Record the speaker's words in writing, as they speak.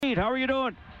Pete. How are you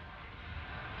doing?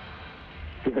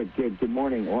 Good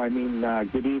morning. Oh, I mean,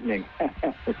 good evening.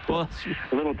 Well,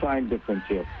 a little time difference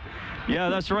here. Yeah,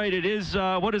 that's right. It is,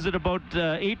 what is it, about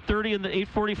 8:30 and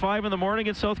 8:45 in the morning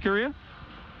in South Korea?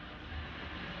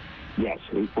 Yes,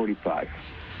 8:45.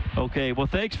 Okay, well,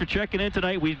 thanks for checking in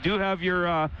tonight. We do have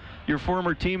your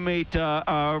former teammate,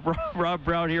 Rob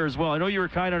Brown, here as well. I know you were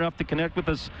kind enough to connect with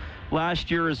us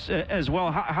last year as well.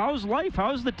 How's life?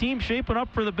 How's the team shaping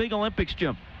up for the big Olympics,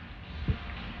 Jim?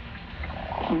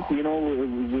 You know,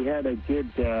 we had a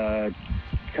good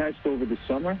test over the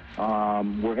summer.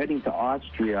 We're heading to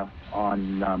Austria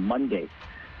on Monday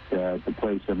to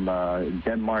play some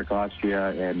Denmark, Austria,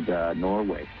 and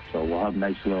Norway. So we'll have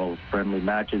nice little friendly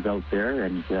matches out there,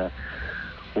 and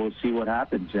we'll see what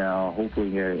happens.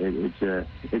 Hopefully it's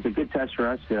a good test for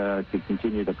us to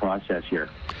continue the process here.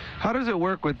 How does it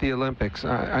work with the Olympics?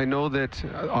 I know that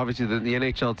obviously the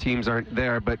NHL teams aren't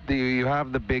there, but you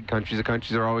have the big countries. The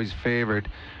countries are always favored.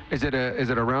 Is it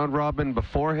a round robin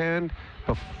beforehand,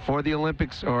 before the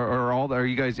Olympics, or are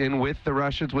you guys in with the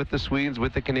Russians, with the Swedes,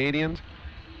 with the Canadians?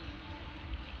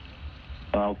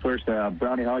 Well, first,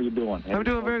 Brownie, how are you doing? I'm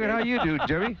doing very good. How you do,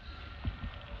 Jimmy?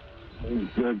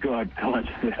 Good.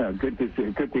 Yeah, good to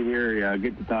hear.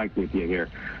 Good to talk with you here.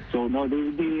 So no,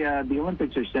 the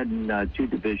Olympics are set in two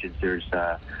divisions. There's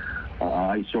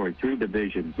three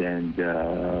divisions, and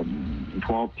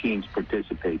 12 teams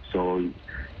participate. So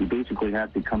you basically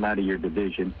have to come out of your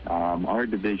division. Our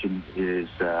division is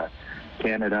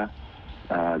Canada,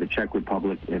 the Czech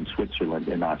Republic, and Switzerland,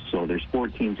 and us. So there's 4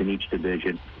 teams in each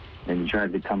division, and you try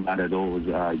to come out of those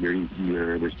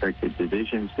your respective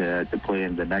divisions to play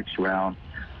in the next round,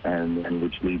 and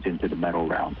which leads into the medal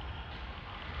round.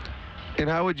 And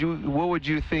what would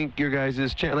you think your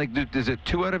guys' chance? Like, is it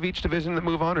 2 out of each division that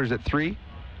move on, or is it 3?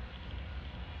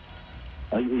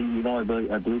 I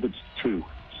believe it's 2.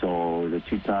 So the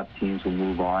 2 top teams will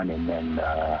move on, and then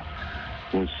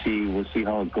we'll see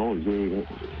how it goes.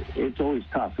 It's always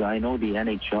tough. I know the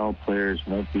NHL players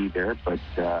won't be there, but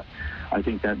I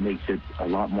think that makes it a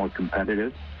lot more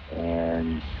competitive,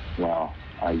 and well,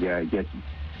 I guess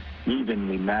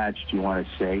evenly matched, you want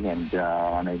to say, and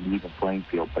on an even playing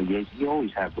field. But you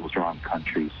always have those strong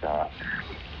countries,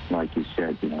 like you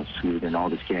said, Sweden, all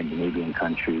the Scandinavian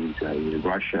countries,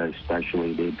 Russia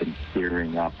especially. They've been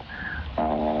gearing up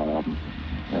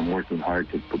and working hard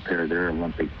to prepare their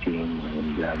Olympic team,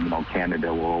 and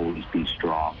Canada will always be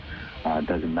strong. It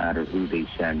doesn't matter who they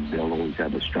send; they'll always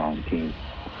have a strong team.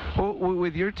 Well,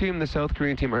 with your team, the South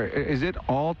Korean team, is it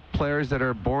all players that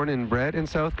are born and bred in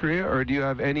South Korea, or do you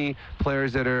have any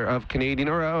players that are of Canadian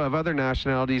or of other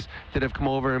nationalities that have come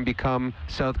over and become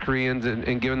South Koreans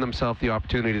and given themselves the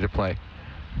opportunity to play?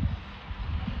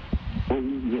 Well,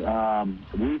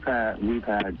 we've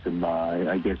had some,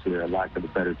 I guess, for lack of a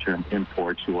better term,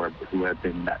 imports who have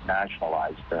been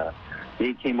nationalized.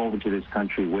 They came over to this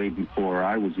country way before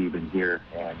I was even here,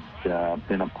 and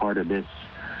been a part of this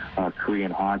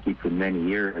Korean hockey for many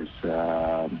years.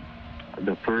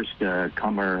 The first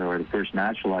comer, or the first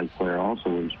naturalized player, also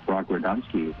was Brock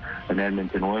Radomski, an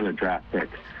Edmonton Oilers draft pick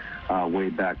way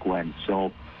back when.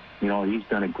 So, he's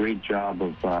done a great job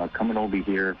of coming over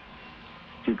here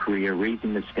to Korea,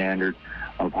 raising the standard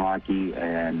of hockey,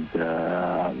 and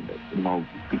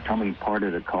becoming part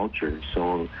of the culture.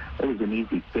 So it was an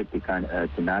easy fit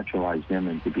to naturalize him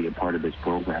and to be a part of this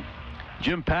program.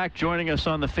 Jim Pack joining us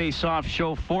on the Face Off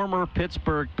show, former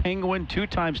Pittsburgh Penguin,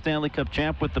 2-time Stanley Cup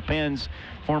champ with the Pens,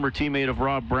 former teammate of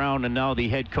Rob Brown, and now the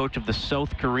head coach of the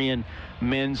South Korean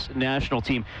men's national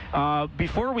team.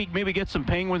 Before we maybe get some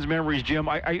Penguins memories, Jim,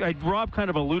 Rob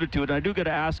kind of alluded to it, and I do got to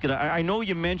ask it. I know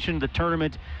you mentioned the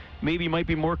tournament maybe might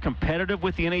be more competitive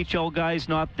with the NHL guys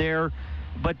not there.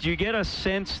 But do you get a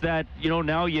sense that,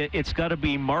 now it's got to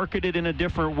be marketed in a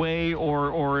different way,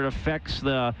 or it affects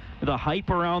the hype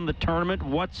around the tournament?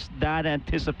 What's that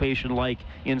anticipation like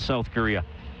in South Korea?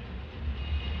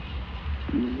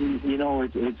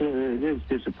 It is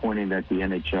disappointing that the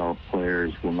NHL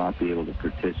players will not be able to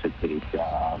participate,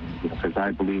 because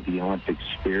I believe the Olympic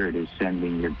spirit is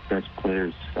sending your best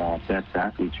players, best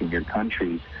athletes from your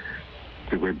countries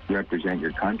to represent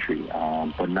your country.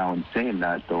 But now, in saying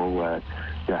that, though,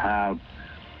 to have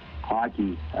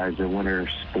hockey as a winter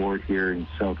sport here in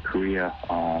South Korea,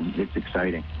 it's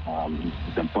exciting.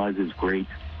 The buzz is great.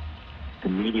 The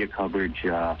media coverage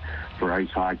for ice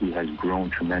hockey has grown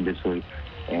tremendously.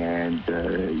 And,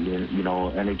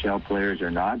 NHL players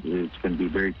or not, it's going to be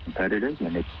very competitive,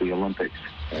 and it's the Olympics,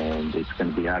 and it's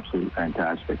going to be absolutely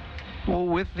fantastic. Well,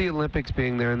 with the Olympics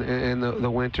being there and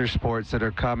the winter sports that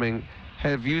are coming,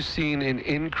 have you seen an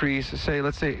increase,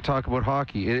 let's say, talk about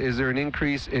hockey. Is there an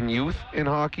increase in youth in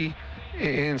hockey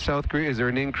in South Korea? Is there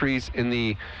an increase in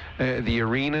the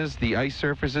arenas, the ice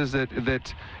surfaces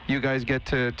that you guys get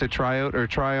to try out or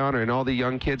try on, and all the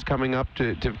young kids coming up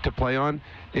to play on?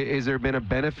 Is there been a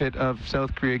benefit of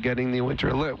South Korea getting the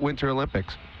Winter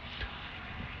Olympics?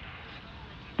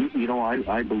 You know,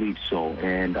 I believe so,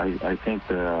 and I think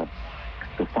the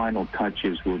final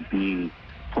touches would be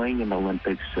playing in the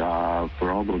Olympics for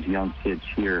all those young kids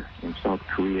here in South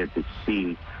Korea to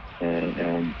see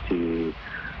and to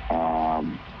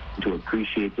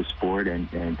appreciate the sport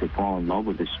and to fall in love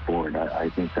with the sport. I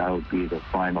think that would be the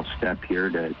final step here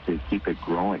to keep it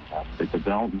growing. The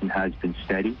development has been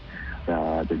steady.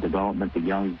 The development of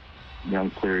young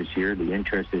players here, the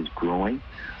interest is growing.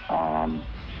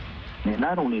 And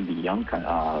not only the young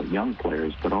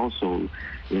players, but also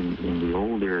in the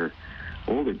older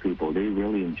people. They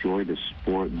really enjoy the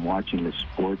sport and watching the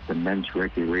sport. The men's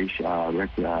recreation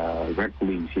rec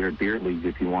leagues here, beer leagues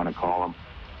if you want to call them,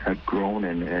 have grown,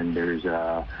 and there's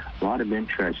a lot of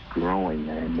interest growing.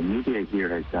 And the media here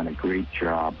has done a great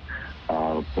job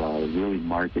of really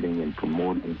marketing and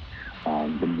promoting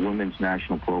the women's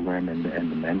national program and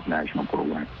the men's national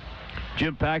program.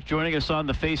 Jim Pack joining us on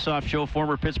the Face-Off Show,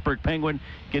 former Pittsburgh Penguin,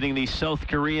 getting the South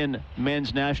Korean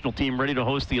men's national team ready to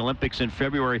host the Olympics in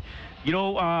February. You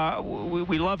know,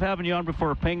 we love having you on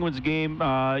before a Penguins game.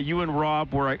 You and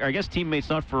Rob were, I guess, teammates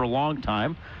not for a long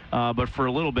time, but for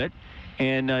a little bit.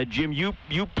 And Jim,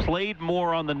 you played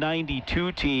more on the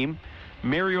 '92 team.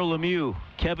 Mario Lemieux,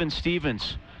 Kevin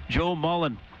Stevens, Joe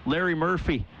Mullen, Larry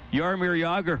Murphy, Jaromir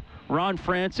Jagr, Ron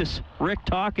Francis, Rick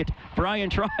Tocchet, Brian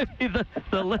Trivey.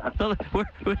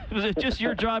 Was it just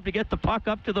your job to get the puck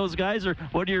up to those guys, or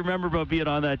what do you remember about being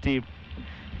on that team?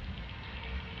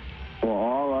 Well,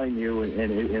 all I knew, and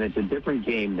it's a different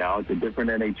game now. It's a different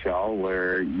NHL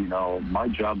where, you know, my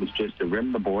job was just to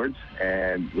rim the boards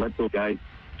and let those guys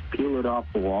peel it off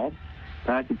the wall,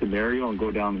 pass it to Mario, and go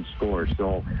down and score.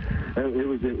 So it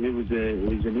was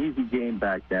an easy game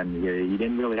back then. You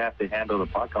didn't really have to handle the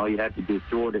puck. All you had to do is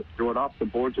throw it off the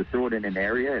boards or throw it in an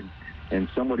area, and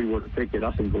somebody would pick it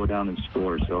up and go down and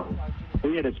score. So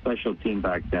we had a special team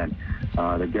back then.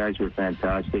 The guys were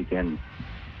fantastic, and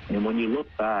when you look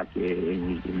back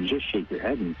and you just shake your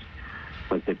head, and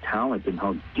like the talent and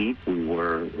how deep we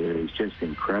were is just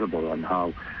incredible, and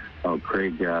how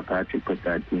Craig Patrick put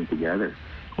that team together.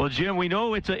 Well, Jim, we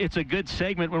know it's a good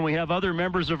segment when we have other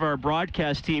members of our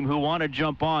broadcast team who want to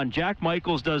jump on. Jack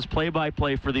Michaels does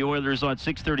play-by-play for the Oilers on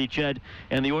 630 CHED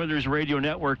and the Oilers Radio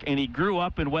Network, and he grew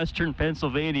up in Western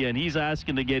Pennsylvania, and he's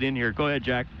asking to get in here. Go ahead,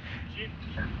 Jack.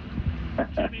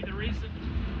 Jimmy, the reason...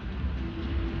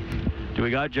 Do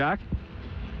we got Jack?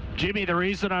 Jimmy, the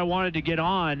reason I wanted to get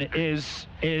on is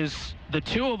the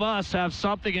two of us have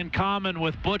something in common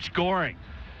with Butch Goring.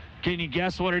 Can you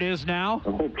guess what it is now?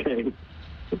 Okay.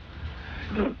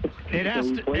 It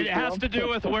has to do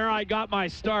with where I got my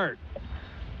start.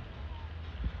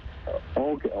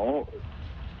 Okay. Oh,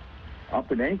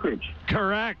 up in Anchorage.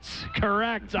 Correct.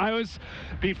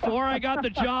 Before I got the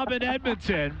job in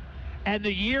Edmonton, and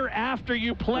the year after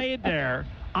you played there,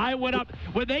 I went up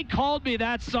when they called me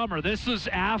that summer. This is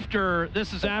after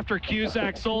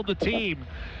Cusack sold the team.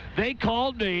 They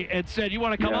called me and said, "You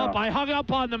want to come up?" I hung up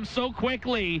on them so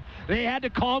quickly, they had to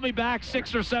call me back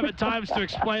 6 or 7 times to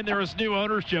explain there was new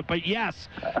ownership. But yes,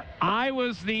 I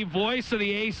was the voice of the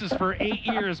Aces for 8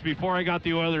 years before I got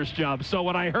the Oilers job. So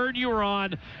when I heard you were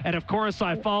on, and of course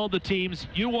I followed the teams,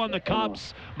 you won the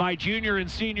Cups my junior and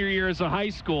senior years of high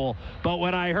school. But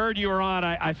when I heard you were on,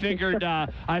 I figured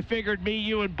me,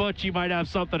 you, and Butch, you might have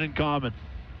something in common.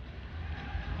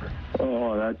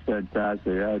 Oh, that's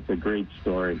fantastic. That's a great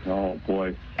story. Oh,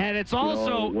 boy. And it's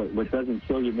also... what doesn't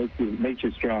kill you makes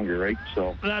you stronger, right?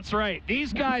 So that's right.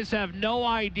 These guys have no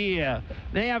idea.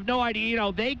 They have no idea. You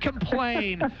know, they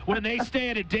complain when they stay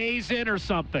at a Days Inn or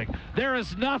something. There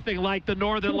is nothing like the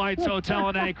Northern Lights Hotel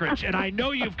in Anchorage, and I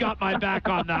know you've got my back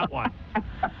on that one.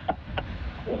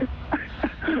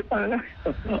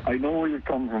 I know where you're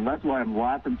coming from. That's why I'm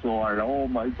laughing so hard. Oh,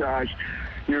 my gosh.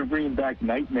 You're bringing back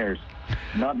nightmares.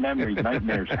 Not memories,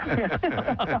 nightmares.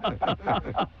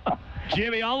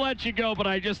 Jimmy, I'll let you go, but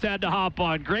I just had to hop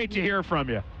on. Great to hear from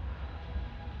you.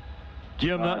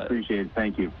 Jim, I appreciate it.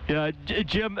 Thank you. Yeah,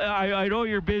 Jim, I know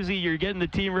you're busy. You're getting the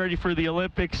team ready for the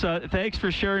Olympics. Thanks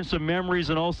for sharing some memories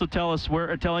and also telling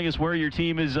us where your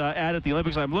team is at the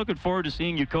Olympics. I'm looking forward to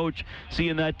seeing you coach,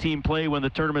 seeing that team play when the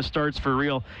tournament starts for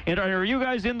real. And are you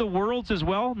guys in the Worlds as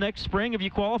well next spring? Have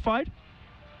you qualified?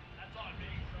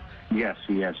 Yes.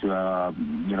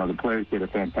 The players did a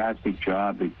fantastic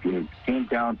job. It came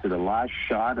down to the last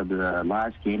shot of the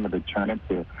last game of the tournament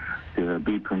to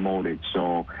be promoted.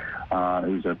 So it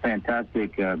was a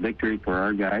fantastic victory for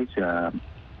our guys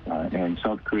and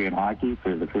South Korean hockey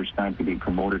for the first time to be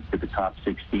promoted to the top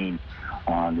 16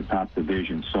 on the top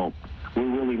division. So we're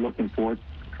really looking forward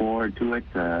to it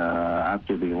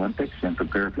after the Olympics and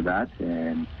prepare for that.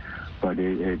 But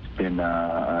it's been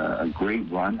a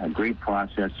great run, a great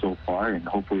process so far, and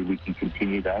hopefully we can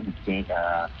continue that and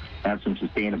have some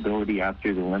sustainability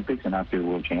after the Olympics and after the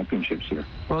World Championships here.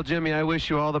 Well, Jimmy, I wish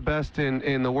you all the best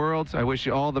in the Worlds. I wish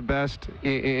you all the best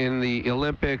in the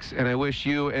Olympics, and I wish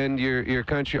you and your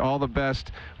country all the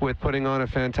best with putting on a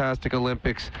fantastic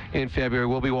Olympics in February.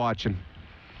 We'll be watching.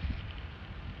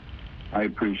 I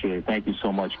appreciate it. Thank you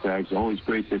so much, guys. Always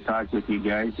great to talk with you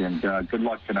guys, and good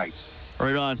luck tonight.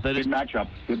 Right on. Good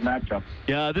matchup.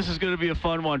 Yeah, this is going to be a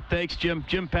fun one. Thanks, Jim.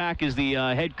 Jim Pack is the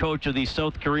head coach of the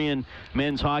South Korean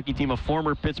men's hockey team, a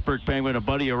former Pittsburgh Penguin, a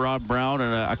buddy of Rob Brown,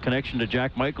 and a connection to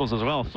Jack Michaels as well.